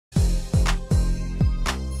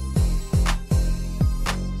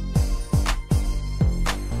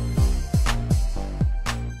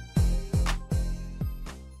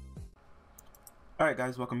Alright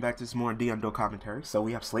guys, welcome back to some more D on Duel commentary. So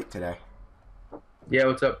we have Slate today. Yeah,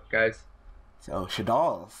 what's up, guys? So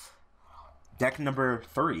Shaddolls. Deck number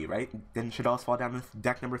 3, right? Didn't Shaddolls fall down with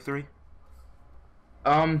deck number 3?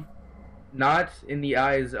 Um, Not in the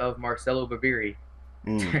eyes of Marcelo Baviri.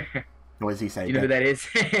 What does he say? You know who that is?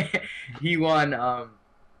 He won.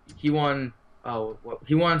 He won.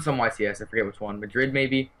 He won some YCS. I forget which one. Madrid,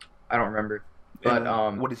 maybe. I don't remember.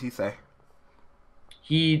 But what does he say?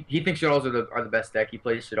 he thinks Shaddolls are the best deck. He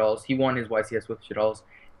plays Shaddolls. He won his YCS with Shaddolls.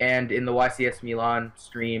 And in the YCS Milan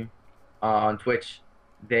stream on Twitch,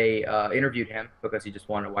 they interviewed him because he just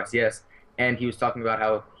won a YCS, and he was talking about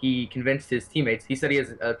how he convinced his teammates. He said he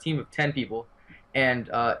has a team of 10 people, and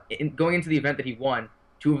going into the event that he won,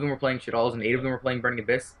 2 of them were playing Shaddolls and 8 of them were playing Burning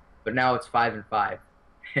Abyss, but now it's 5 and 5.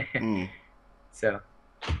 So,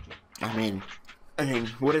 I mean,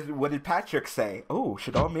 what did Patrick say? Oh,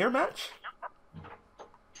 Shaddol mirror match?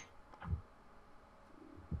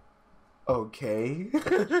 Okay.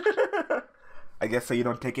 I guess so you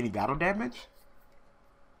don't take any battle damage?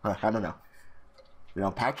 I don't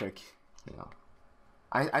know. Patrick,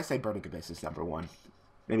 I say Burning Abyss is number 1.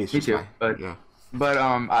 Maybe it's me just too, but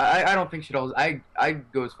I don't think Shaddolls. I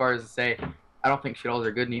go as far as to say I don't think Shaddolls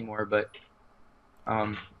are good anymore, but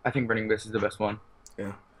I think Burning Abyss is the best one.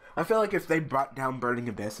 Yeah. I feel like if they brought down Burning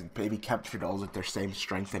Abyss and maybe kept Shaddolls at their same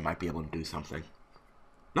strength, they might be able to do something.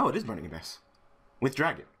 No, it is Burning Abyss. With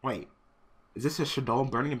Dragon. Wait. Is this a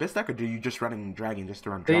Shaddol Burning Abyss deck, or do you just run Dragon just to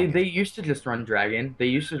run Dragon? They used to just run Dragon. They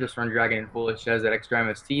used to just run Dragon in full Shez at extra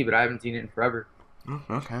MST, but I haven't seen it in forever. Oh,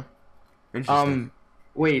 okay. Interesting.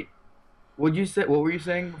 Wait. What were you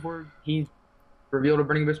saying before he revealed a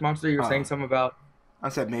Burning Abyss monster? You were saying something about... I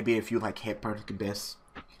said maybe if you hit Burning Abyss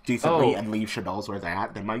decently and leave Shaddolls where they're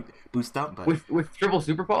at, they might boost up. But with triple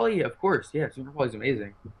Super Poly, of course, yeah, Super Poly's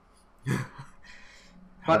amazing.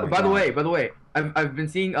 By the way, I've been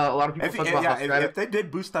seeing a lot of people talk about how if they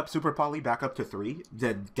did boost up Super Poly back up to 3,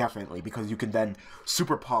 then definitely, because you can then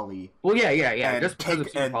Super Poly. Well, yeah. Just because of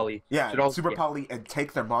Super Poly. Yeah, Super Poly and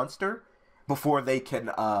take their monster before they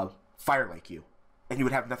can Fire Lake you, and you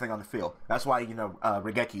would have nothing on the field. That's why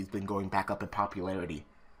Rageki's been going back up in popularity.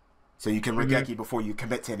 So you can Regeki before you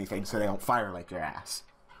commit to anything, so they don't Fire Lake your ass.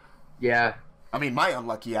 Yeah. I mean, my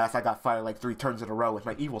unlucky ass, I got Fire Lake 3 turns in a row with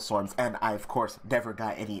my Evil Swarms, and I, of course, never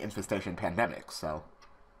got any Infestation Pandemic, so...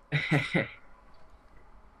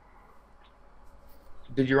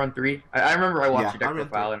 Did you run 3? I remember I watched your deck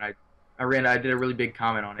profile, and I did a really big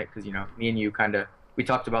comment on it, because, me and you we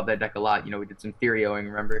talked about that deck a lot, we did some theorioing,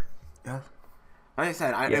 remember? Yeah. Like I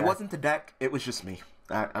said, it wasn't the deck, it was just me.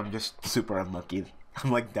 I'm just super unlucky.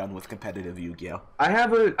 I'm done with competitive Yu-Gi-Oh. I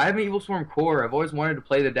have an Evil Swarm core. I've always wanted to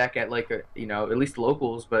play the deck at at least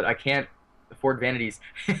locals, but I can't afford vanities.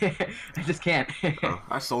 I just can't.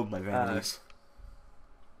 I sold my vanities.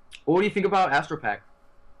 What do you think about Astro Pack?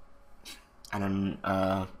 I don't.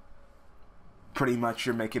 Pretty much,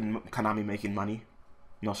 you're Konami making money.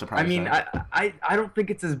 No surprise. I mean, I don't think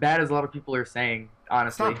it's as bad as a lot of people are saying.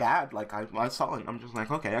 Honestly, it's not bad. I saw it. I'm just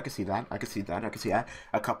okay, I can see that. I can see that.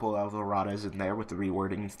 A couple of erratas in there with the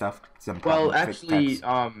rewording and stuff. Well, actually,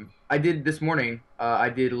 I did this morning. I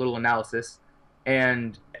did a little analysis,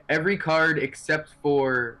 and every card except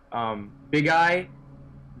for Big Eye,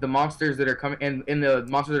 the monsters that are coming, and the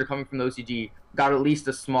monsters that are coming from the OCG got at least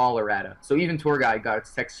a small errata. So even Tour Guide got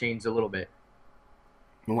its text changed a little bit.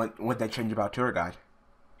 What they change about Tour Guide?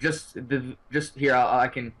 Just here, I'll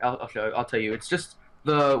show you. I'll tell you. It's just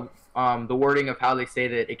the wording of how they say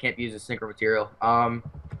that it can't be used as synchro material.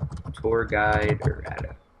 Tour Guide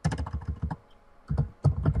errata.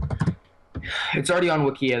 It's already on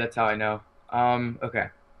Wikia. That's how I know. Okay.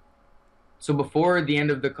 So before the end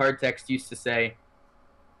of the card text used to say,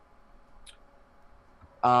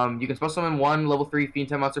 you can spell summon 1 level 3 Fiend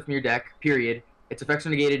type monster from your deck. Period. Its effects are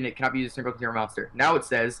negated and it cannot be used as a synchro material monster. Now it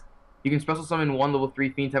says, you can special summon 1 level 3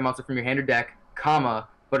 Fiend type monster from your hand or deck, comma,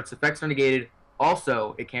 but its effects are negated.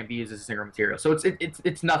 Also, it can't be used as a synchro material. So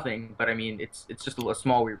it's nothing, but I mean it's just a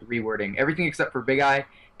small rewording. Everything except for Big Eye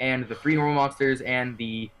and the 3 normal monsters and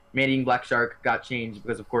the Man-Eating Black Shark got changed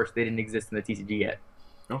because of course they didn't exist in the TCG yet.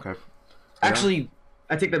 Okay. Actually,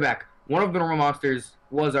 I take that back. One of the normal monsters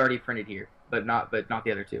was already printed here, but not the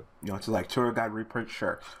other 2. It's Tour Guide reprint,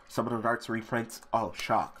 sure. Some of the arts reprints, oh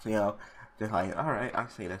shock. They're alright, I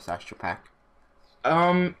see this Astro Pack.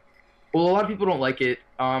 Well, a lot of people don't like it.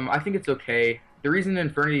 I think it's okay. The reason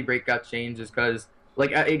Infernity Break got changed is because,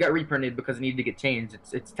 it got reprinted because it needed to get changed.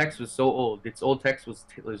 Its text was so old. Its old text was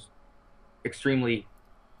extremely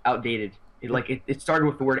outdated. It started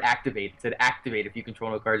with the word activate. It said activate if you control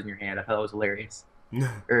no cards in your hand. I thought that was hilarious.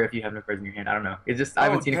 Or if you have no cards in your hand, I don't know. It's just I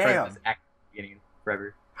haven't seen a card that's active at the beginning.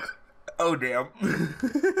 forever. Oh damn.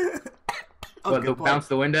 What, the bounce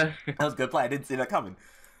the window? That was a good play. I didn't see that coming.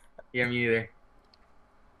 Yeah, me either.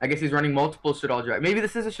 I guess he's running multiple Shaddolls drive. Maybe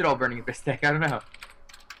this is a Shaddolls burning abyss deck. I don't know.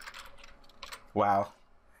 Wow.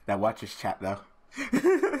 That watches chat though.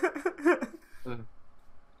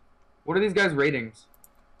 What are these guys' ratings?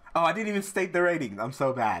 Oh, I didn't even state the ratings. I'm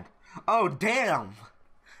so bad. Oh damn.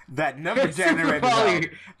 That number generator though.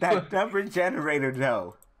 That number generator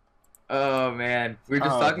though. Oh man, we were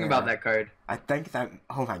just talking about that card. I think that.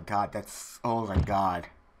 Oh my god, that's. Oh my god.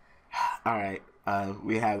 All right.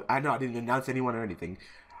 We have. I know I didn't announce anyone or anything.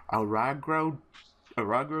 Aragro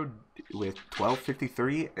with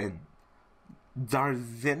 1253 and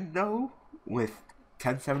Darzino with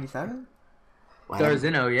 1077. Wow.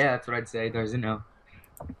 Darzino, yeah, that's what I'd say. Darzino.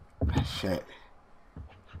 Shit.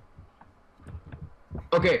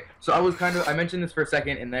 Okay, so I mentioned this for a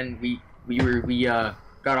second, and then we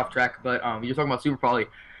got off track, but we were talking about Super Poly.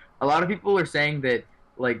 A lot of people are saying that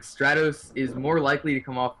like Stratos is more likely to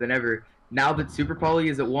come off than ever now that Super Poly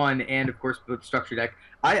is at 1, and of course with Structure Deck.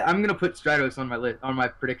 I'm gonna put Stratos on my list, on my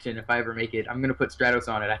prediction if I ever make it. I'm gonna put Stratos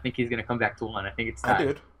on it. I think he's gonna come back to 1. I think it's time. I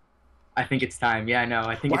did. I think it's time. Yeah, I know.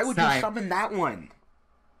 I think Why it's would time. you summon that one?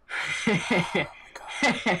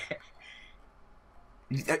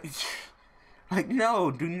 Like,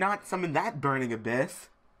 no, do not summon that Burning Abyss.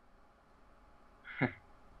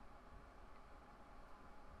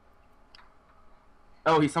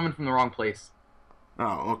 Oh, he summoned from the wrong place.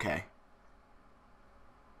 Oh, okay.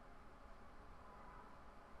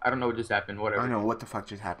 I don't know what just happened. Whatever. I don't know what the fuck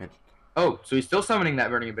just happened. Oh, so he's still summoning that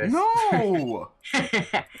Burning Abyss. No!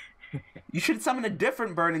 You should summon a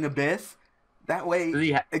different Burning Abyss. That way, does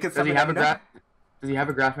he have a graph? Does he have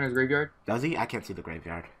a graph in his graveyard? Does he? I can't see the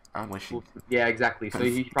graveyard. I wish he... Yeah, exactly. So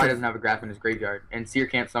he probably doesn't have a graph in his graveyard, and Seer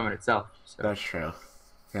can't summon itself. So. That's true.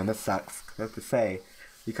 And that sucks. I have to say,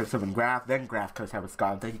 he could summon Graph, then Graph could have a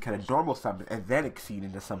Scald, then he could have normal summon, and then exceed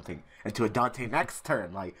into something, into a Dante next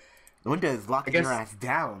turn. Like, Linda is locking your ass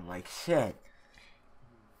down. Like, shit.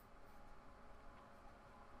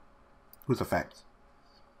 Who's effect?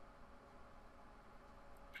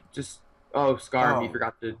 Just, Scar, he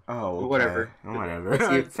forgot to... Oh, okay. Whatever. Whatever.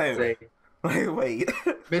 Let's see say. Wait.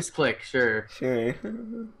 Misclick, sure. Sure.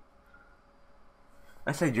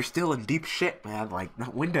 I said, you're still in deep shit, man. Like,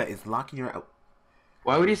 that window is locking your out.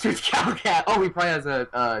 Why would he search Calcat? Oh, he probably has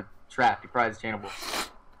a trap. He probably has Channelable.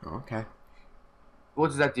 Okay. What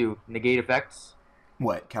does that do? Negate effects?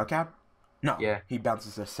 What, Calcap? No. Yeah. He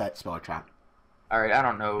bounces a set spell trap. Alright, I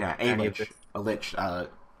don't know. Yeah, a lich.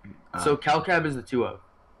 So Calcab is the 2-of.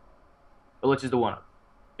 A lich is the 1-of.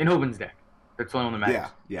 In Hoban's deck. That's the only one that matters.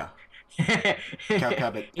 Yeah.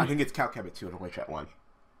 Calcab I think it's Calcab at 2 and a lich at 1.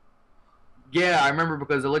 Yeah, I remember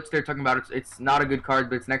because the lich they're talking about, it's not a good card,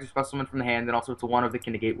 but it's an extra special summon from the hand, and also it's a 1-of that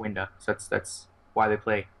can negate window. So that's why they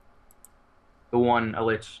play the 1 a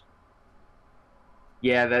lich.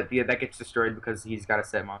 Yeah, that gets destroyed because he's got a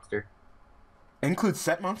set monster. Includes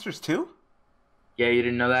set monsters too? Yeah, you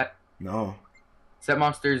didn't know that? No. Set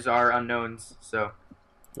monsters are unknowns, so.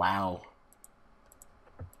 Wow.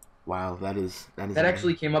 Wow, that is. That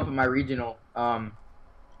actually came up in my regional,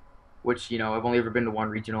 which, you know, I've only ever been to 1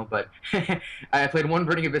 regional, but I played 1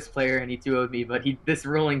 Burning Abyss player and he 2-0'd me, but this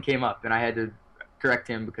ruling came up and I had to correct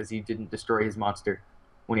him because he didn't destroy his monster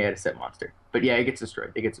when he had a set monster. But yeah, it gets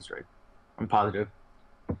destroyed. I'm positive.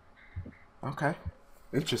 Okay.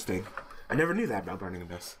 Interesting. I never knew that about Burning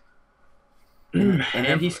Abyss.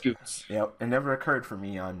 And he scoots. Yep, it never occurred for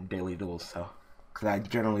me on daily duels, so. Because I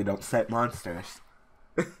generally don't set monsters.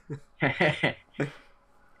 God,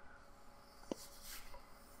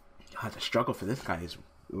 the struggle for this guy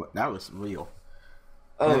that was real.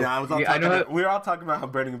 Oh, we were all talking about how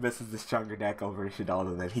Burning Abyss is the stronger deck over Shaddolls,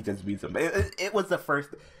 and then he just beats him. It was the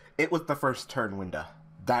first turn window.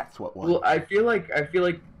 That's what was. Well, I feel like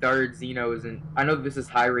Darzino isn't. I know this is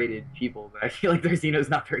high rated people, but I feel like Darzino's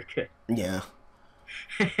not very good. Yeah.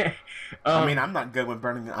 I mean, I'm not good with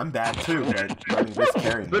Burning. I'm bad too, but Burning Abyss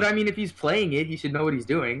carrying. But I mean, if he's playing it, he should know what he's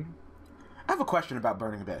doing. I have a question about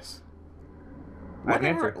Burning Abyss.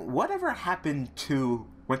 Whatever happened to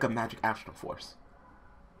Wink of Magic Astral Force?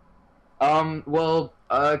 Well,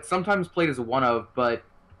 it's sometimes played as a 1-of, but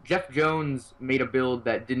Jeff Jones made a build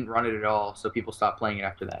that didn't run it at all, so people stopped playing it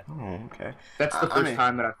after that. Oh, okay. That's the first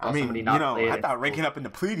time that I saw somebody not play it. I thought ranking up in the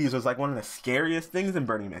Pleiades was like one of the scariest things in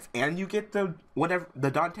Burning Abyss, and you get the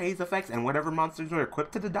Dante's effects and whatever monsters were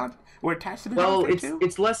equipped to the Dante were attached to the Dante too. Well,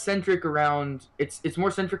 it's less centric around. It's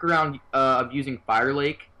more centric around abusing Fire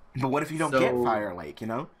Lake. But what if you don't get Fire Lake? You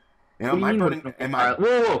know, You know, What do you my mean? burning.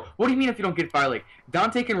 Whoa! What do you mean if you don't get Fire Lake?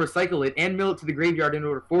 Dante can recycle it and mill it to the graveyard in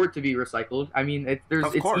order for it to be recycled. I mean, it's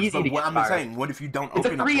easy to get I'm fire. saying, what if you don't It's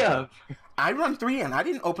open a up? 3-of. I run 3, and I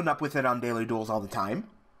didn't open up with it on daily duels all the time.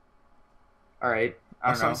 All right.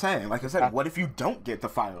 That's what I'm saying. Like I said, what if you don't get the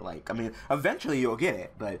Fire Lake? I mean, eventually you'll get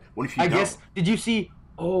it, but what if you don't? I guess. Did you see?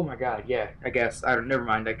 Oh my God! Yeah. I guess. I don't. Never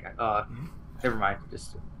mind. Never mind.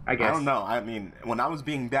 Just. I guess. I don't know. I mean, when I was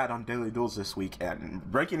being bad on daily duels this weekend,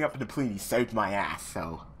 ranking up into Pleiades saved my ass.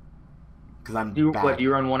 So, because I'm bad. What? Do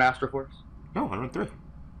you run 1 Astro Force? No, I run 3.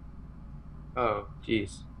 Oh,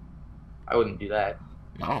 jeez. I wouldn't do that.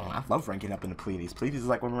 No, I love ranking up into Pleiades. Pleiades is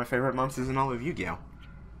like one of my favorite monsters in all of Yu-Gi-Oh.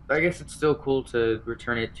 I guess it's still cool to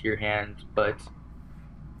return it to your hand, but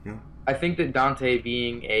yeah. I think that Dante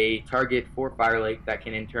being a target for Fire Lake that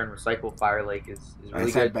can in turn recycle Fire Lake is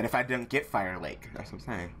really good. But if I didn't get Fire Lake, that's what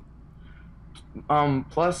I'm saying.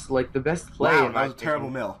 Plus, like, the best play. Wow, that was a terrible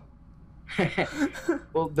mill.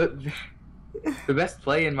 Well, the best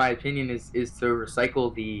play in my opinion is to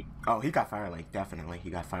recycle the. Oh, he got Fire Lake. Definitely, he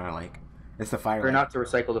got Fire Lake. It's the Fire Lake. Or not to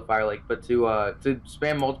recycle the Fire Lake, but to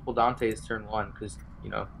spam multiple Dantes turn 1, because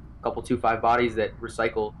a couple 2/5 bodies that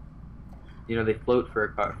recycle. They float for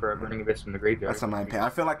a Burning Abyss from the graveyard. That's on my opinion. I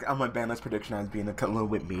feel like on my ban list prediction I was being a little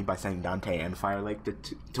bit mean by saying Dante and Fire Lake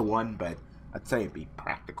to 1, but I'd say it'd be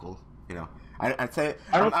practical. I'd say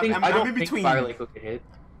I don't think Fire Lake will get hit.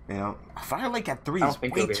 Fire Lake at 3 is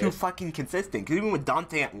way too fucking consistent. Because even with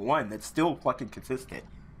Dante at 1, that's still fucking consistent.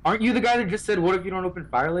 Aren't you the guy that just said, "What if you don't open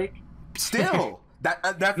Fire Lake"? Still.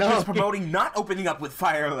 That's No. just promoting not opening up with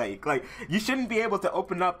Fire Lake. Like, you shouldn't be able to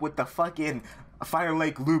open up with the fucking Fire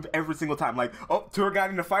Lake loop every single time. Like, oh, tour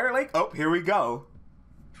guide into Fire Lake? Oh, here we go.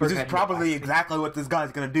 Which is probably exactly what this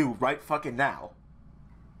guy's gonna do right fucking now.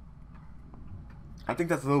 I think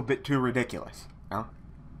that's a little bit too ridiculous. Huh?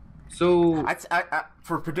 So...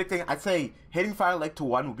 for predicting, I'd say hitting Fire Lake to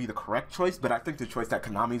 1 would be the correct choice, but I think the choice that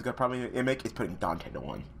Konami's gonna probably make is putting Dante to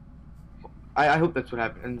 1. I hope that's what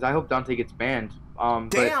happens. I hope Dante gets banned.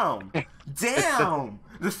 Damn! Damn!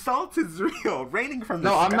 The salt is real, raining from the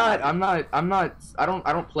sky.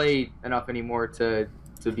 I don't play enough anymore to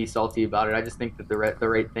be salty about it. I just think that the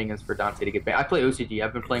right thing is for Dante to get banned. I play OCG.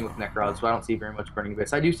 I've been playing with Necrod, so I don't see very much Burning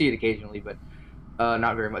Abyss. I do see it occasionally, but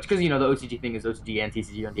not very much. Because, the OCG thing is OCG and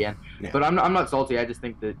TCG and DN. Yeah. But I'm not salty. I just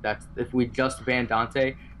think that's if we just ban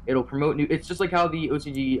Dante, it'll promote new... It's just like how the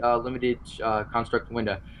OCG limited construct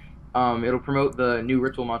window. It'll promote the new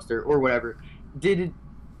ritual monster or whatever.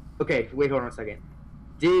 Okay, wait, hold on a second.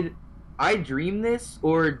 Did I dream this,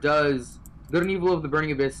 or does Good and Evil of the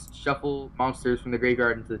Burning Abyss shuffle monsters from the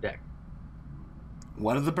graveyard into the deck?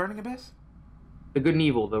 What is the Burning Abyss? The Good and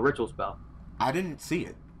Evil, the ritual spell. I didn't see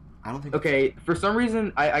it. I don't think. Okay, for some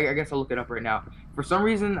reason, I guess I'll look it up right now. For some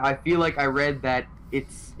reason, I feel like I read that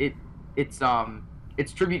its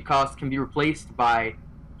tribute cost can be replaced by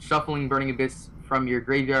shuffling Burning Abyss from your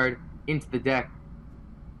graveyard into the deck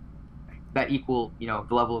that equal, the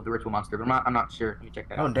level of the ritual monster. But I'm not sure. Let me check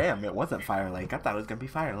that out. Oh damn, it wasn't Fire Lake. I thought it was gonna be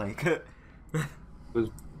Fire Lake. It was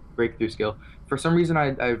breakthrough skill. For some reason,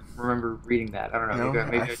 I remember reading that. I don't know.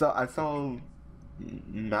 Maybe I saw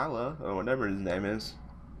Nala or whatever his name is.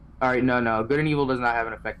 All right, no. Good and Evil does not have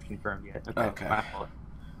an effect confirmed yet. Okay.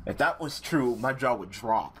 If that was true, my jaw would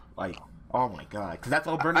drop. Like, oh my god, because that's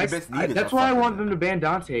all Burning Abyss needed. That's why I want them to ban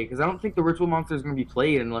Dante, because I don't think the ritual monster is going to be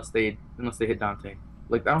played unless they hit Dante.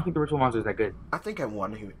 Like, I don't think the ritual monster is that good. I think at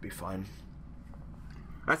 1 he would be fine.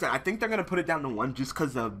 I think they're going to put it down to 1 just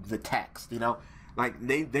because of the text, Like,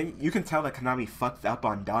 you can tell that Konami fucked up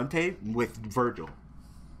on Dante with Virgil.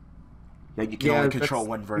 Like, you can only control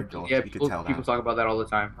 1 Virgil. Yeah, you can tell that. People talk about that all the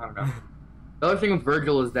time. I don't know. The other thing with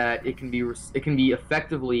Virgil is that it can be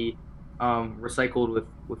effectively recycled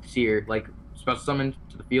with Seer, like special summon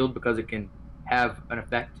to the field, because it can have an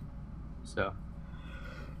effect. So.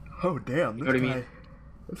 Oh damn! You know what I mean?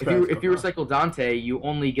 If you recycle Dante, you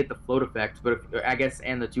only get the float effect, but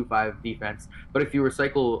and the 2/5 defense. But if you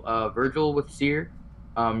recycle Virgil with Seer,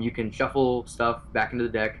 you can shuffle stuff back into the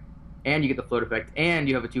deck, and you get the float effect, and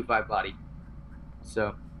you have a 2/5 body.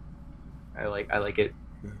 So, I like it.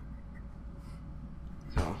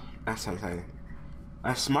 So that's something.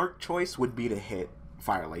 A smart choice would be to hit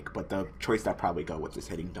Fire Lake, but the choice I'd probably go with is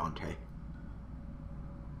hitting Dante.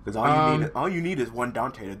 Because all you need is 1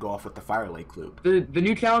 Dante to go off with the Fire Lake loop. The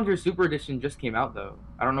new Challenger Super Edition just came out though.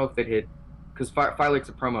 I don't know if it hit, because Fire Lake's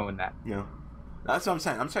a promo in that. Yeah, that's what I'm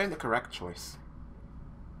saying. I'm saying the correct choice.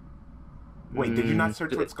 Wait, did you not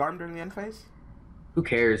search for Scarm during the end phase? Who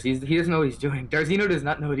cares? He doesn't know what he's doing. Darzino does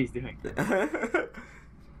not know what he's doing.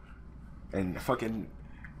 And fucking,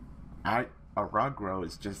 Aragro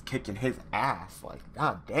is just kicking his ass. Like,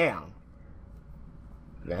 god damn.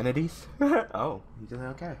 Vanities? Oh, he's doing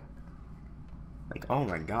okay. Like, oh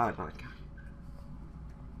my god,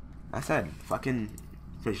 I said, fucking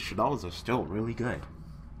Shaddolls are still really good.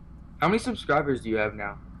 How many subscribers do you have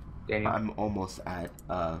now, Daniel? I'm almost at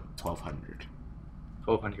 1,200.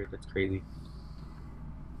 1,200. That's crazy.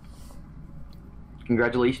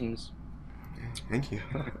 Congratulations. Thank you.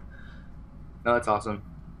 No, that's awesome.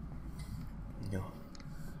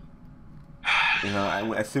 You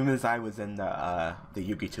know, as soon as I was in the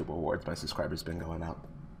YouTube Awards, my subscribers been going up.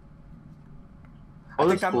 Oh,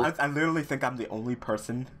 I literally think I'm the only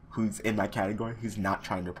person who's in my category who's not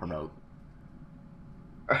trying to promote.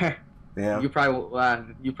 Yeah. You probably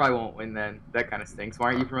won't win then. That kind of stinks. Why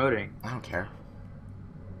aren't you promoting? I don't care.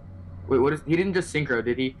 Wait, what is? He didn't just synchro,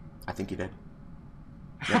 did he? I think he did.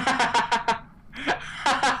 Yep.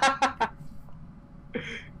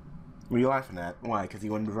 What are you laughing at? Why? Because he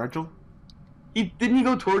won the Virgil? Didn't he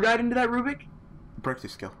go tour guide into that Rubik? Breakthrough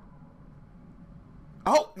skill.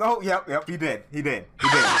 Oh no! Yep, he did.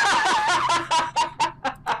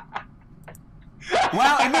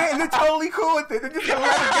 Wow, and they're totally cool with it. They're just gonna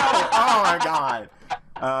let it go. Oh my god.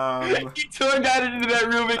 He tour guided into that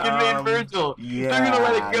Rubik and made Virgil. Yeah, they're gonna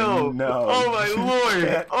let it go. No. Oh my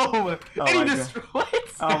lord. Oh my. Oh and my he destroyed.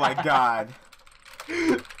 Oh my god.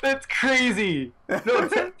 That's crazy.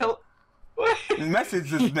 No, what? Message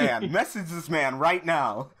this man right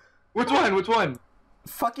now. Which one?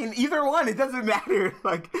 Fucking either one. It doesn't matter.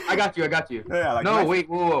 Like I got you. Yeah. Like, no, wait.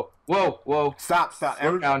 Whoa. Stop.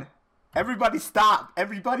 Slow down. Everybody stop.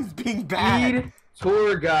 Everybody's being bad. Lead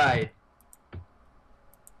tour guide.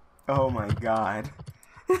 Oh my god.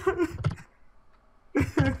 I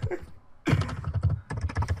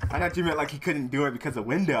thought you meant like he couldn't do it because of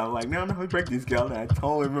window. Like, no, he break these girls. And I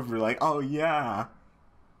totally remember like, oh yeah.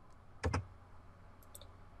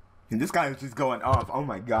 And this guy was just going off. Oh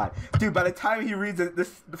my god. Dude, by the time he reads it, the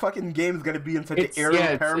fucking game is going to be in such an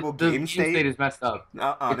irreparable game state. The game state is messed up.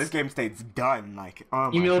 This game state's done. Like, oh my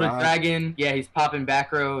god. He milled a dragon. Yeah, he's popping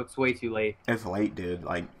back row. It's way too late. It's late, dude.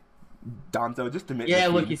 Like, Donzo, just admit. Yeah,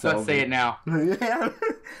 look, he's about to say it now. Yeah.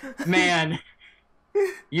 Man,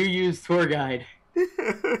 you use tour guide.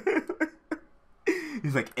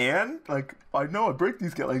 He's like, and? Like, I know I break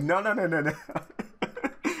these guys. Like, no.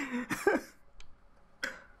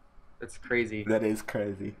 That's crazy. That is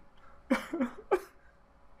crazy.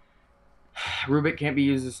 Rubik can't be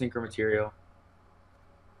used as synchro material.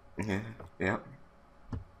 Yeah.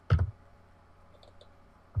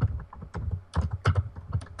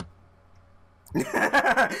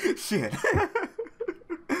 Shit.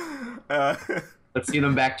 Let's see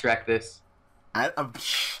them backtrack this. I'd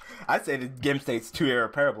say the game state's too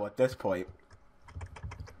irreparable at this point.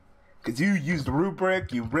 Because you used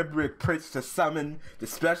rubric, you rubric prints to summon the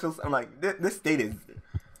specials. I'm like, this state is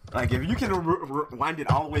like, if you can rewind it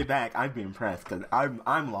all the way back, I'd be impressed. Because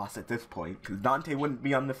I'm lost at this point. Because Dante wouldn't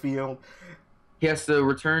be on the field. He has to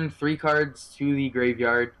return 3 cards to the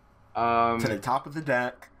graveyard. To the top of the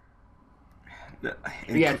deck.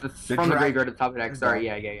 Yeah, from the graveyard to the top of the deck. Sorry,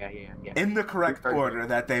 yeah. In the correct order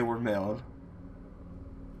that they were milled.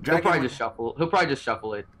 He'll probably just shuffle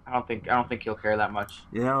it. I don't think he'll care that much.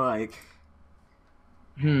 You know, like.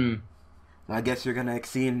 I guess you're gonna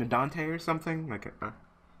exceed Dante or something? Like.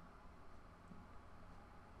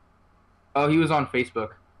 Oh, he was on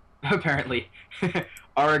Facebook, apparently.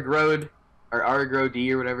 Aragro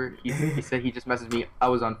D or whatever. He said he just messaged me. I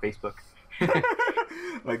was on Facebook.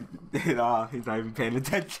 Like, he's not even paying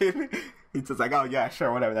attention. He's just like, oh yeah,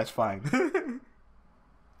 sure, whatever, that's fine.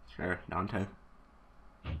 Sure, Dante.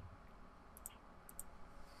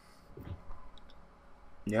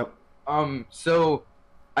 Yep. So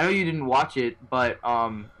I know you didn't watch it, but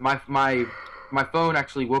my phone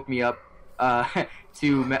actually woke me up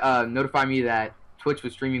to notify me that Twitch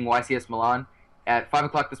was streaming YCS Milan at 5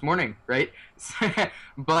 o'clock this morning, right?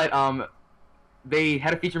 But they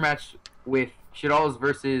had a feature match with Shaddolls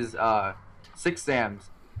versus Six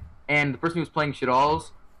Sams, and the person who was playing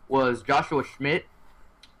Shaddolls was Joshua Schmidt,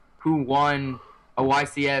 who won a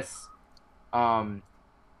YCS.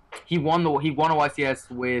 He won a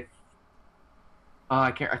YCS with.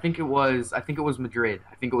 I think it was Madrid.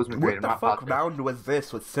 What the fuck round was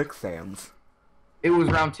this with Six Sams? It was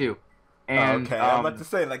round 2. And, okay, I'm about to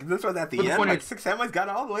say, like, this was at the end. Like, Six Sams got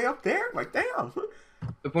all the way up there. Like, damn.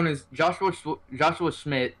 The point is Joshua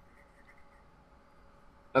Schmidt.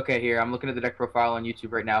 Okay, here I'm looking at the deck profile on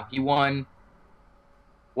YouTube right now. He won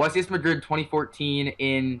YCS Madrid 2014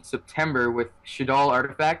 in September with Shaddolls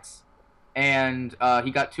Artifacts. And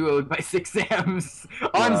he got 2-0'd by Six Sams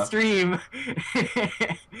on stream.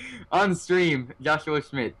 On stream, Joshua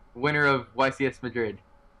Schmidt, winner of YCS Madrid,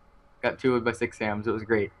 got 2-0 by 6 Sams. It was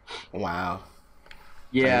great. Wow.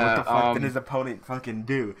 Yeah. Like, what the fuck did his opponent fucking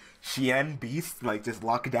do? Xian Beast, like, just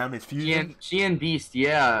lock down his fusion? Xian Beast,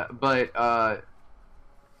 yeah, but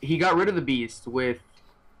he got rid of the Beast with,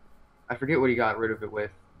 I forget what he got rid of it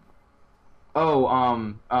with. Oh,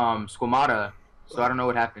 Squamata. So I don't know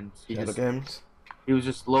what happened. He was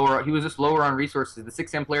just lower. He was just lower on resources. The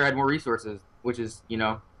 6M player had more resources, which is, you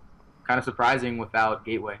know, kind of surprising without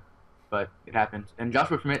Gateway, but it happened. And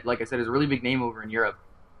Joshua Schmidt, like I said, is a really big name over in Europe.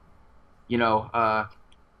 You know,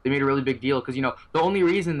 they made a really big deal because, you know, the only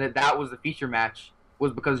reason that was the feature match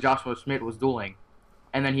was because Joshua Schmidt was dueling,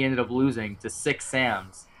 and then he ended up losing to 6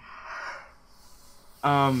 Sams.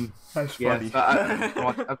 That's funny. So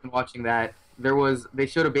I've been watching that. They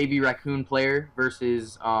showed a baby raccoon player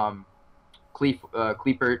versus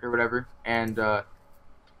Cleepert or whatever, and the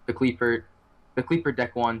Cleepert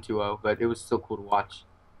deck won 2-0, but it was still cool to watch.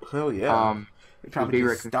 Hell yeah. They probably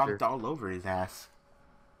just stomped all over his ass.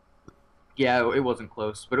 Yeah, it wasn't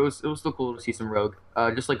close, but it was still cool to see some Rogue.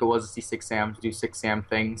 Just like it was to see 6 Sam do 6 Sam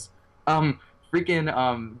things.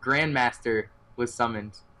 Freaking Grandmaster was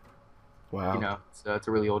summoned. Wow. You know, so it's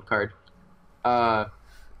a really old card.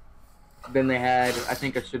 Then they had, I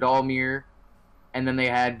think, a Shaddolls mirror, and then they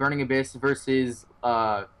had Burning Abyss versus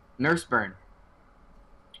Nurseburn.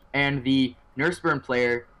 And the Nurseburn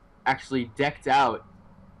player actually decked out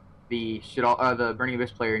the Burning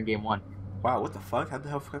Abyss player in game 1. Wow, what the fuck? How the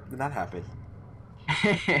hell did that happen?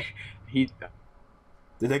 Did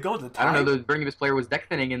they go to time? I don't know. The Burning Abyss player was deck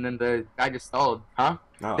thinning, and then the guy just stalled. Huh?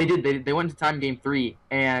 Oh. They did. They went into time game 3,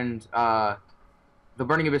 and the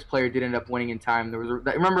Burning Abyss player did end up winning in time.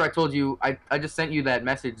 Remember I told you I just sent you that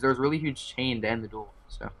message. There was a really huge chain to end the duel.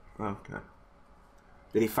 So. Okay.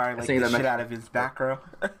 Did he fire like the shit out of his back row?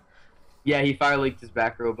 Yeah, he fire leaked his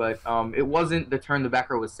back row, but it wasn't the turn the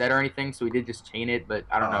back row was set or anything, so he did just chain it. But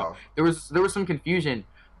I don't know. There was some confusion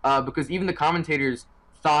because even the commentators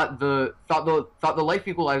thought the life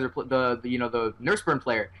equalizer the Nurseburn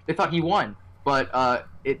player, they thought he won, but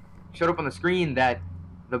it showed up on the screen that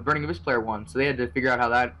the Burning Abyss player won, so they had to figure out how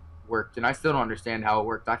that worked, and I still don't understand how it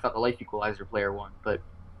worked. I thought the life equalizer player won, but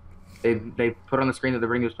they put on the screen that the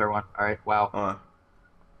Burning Abyss player won. All right, wow.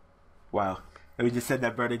 Wow. And we just said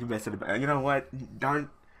that Burning Abyss. You know what?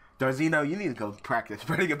 Darzino, you need to go practice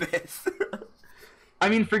Burning Abyss. I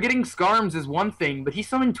mean, forgetting Skarms is one thing, but he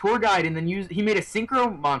summoned Tour Guide and then he made a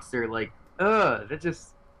Synchro monster. Like, that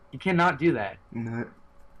just... You cannot do that. No.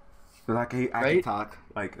 So like, I can talk.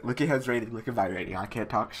 Like, look at his rating, look at my rating. I can't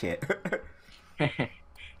talk shit.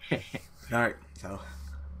 Alright, so...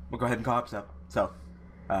 We'll go ahead and call up, So,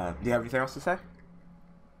 do you have anything else to say?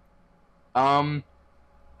 I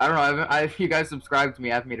don't know. If you guys subscribe to me,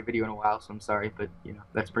 I haven't made a video in a while, so I'm sorry, but, you know,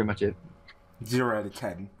 that's pretty much it. 0 out of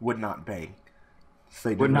 10. Would not bang.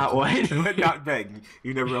 Would not what? Would not bang.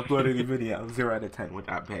 You never uploaded a video. 0 out of 10 would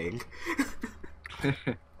not bang. All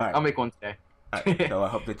right. I'll make one today. All right, so I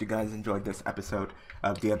hope that you guys enjoyed this episode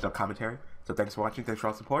of the Commentary. So thanks for watching. Thanks for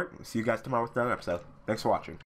all the support. See you guys tomorrow with another episode. Thanks for watching.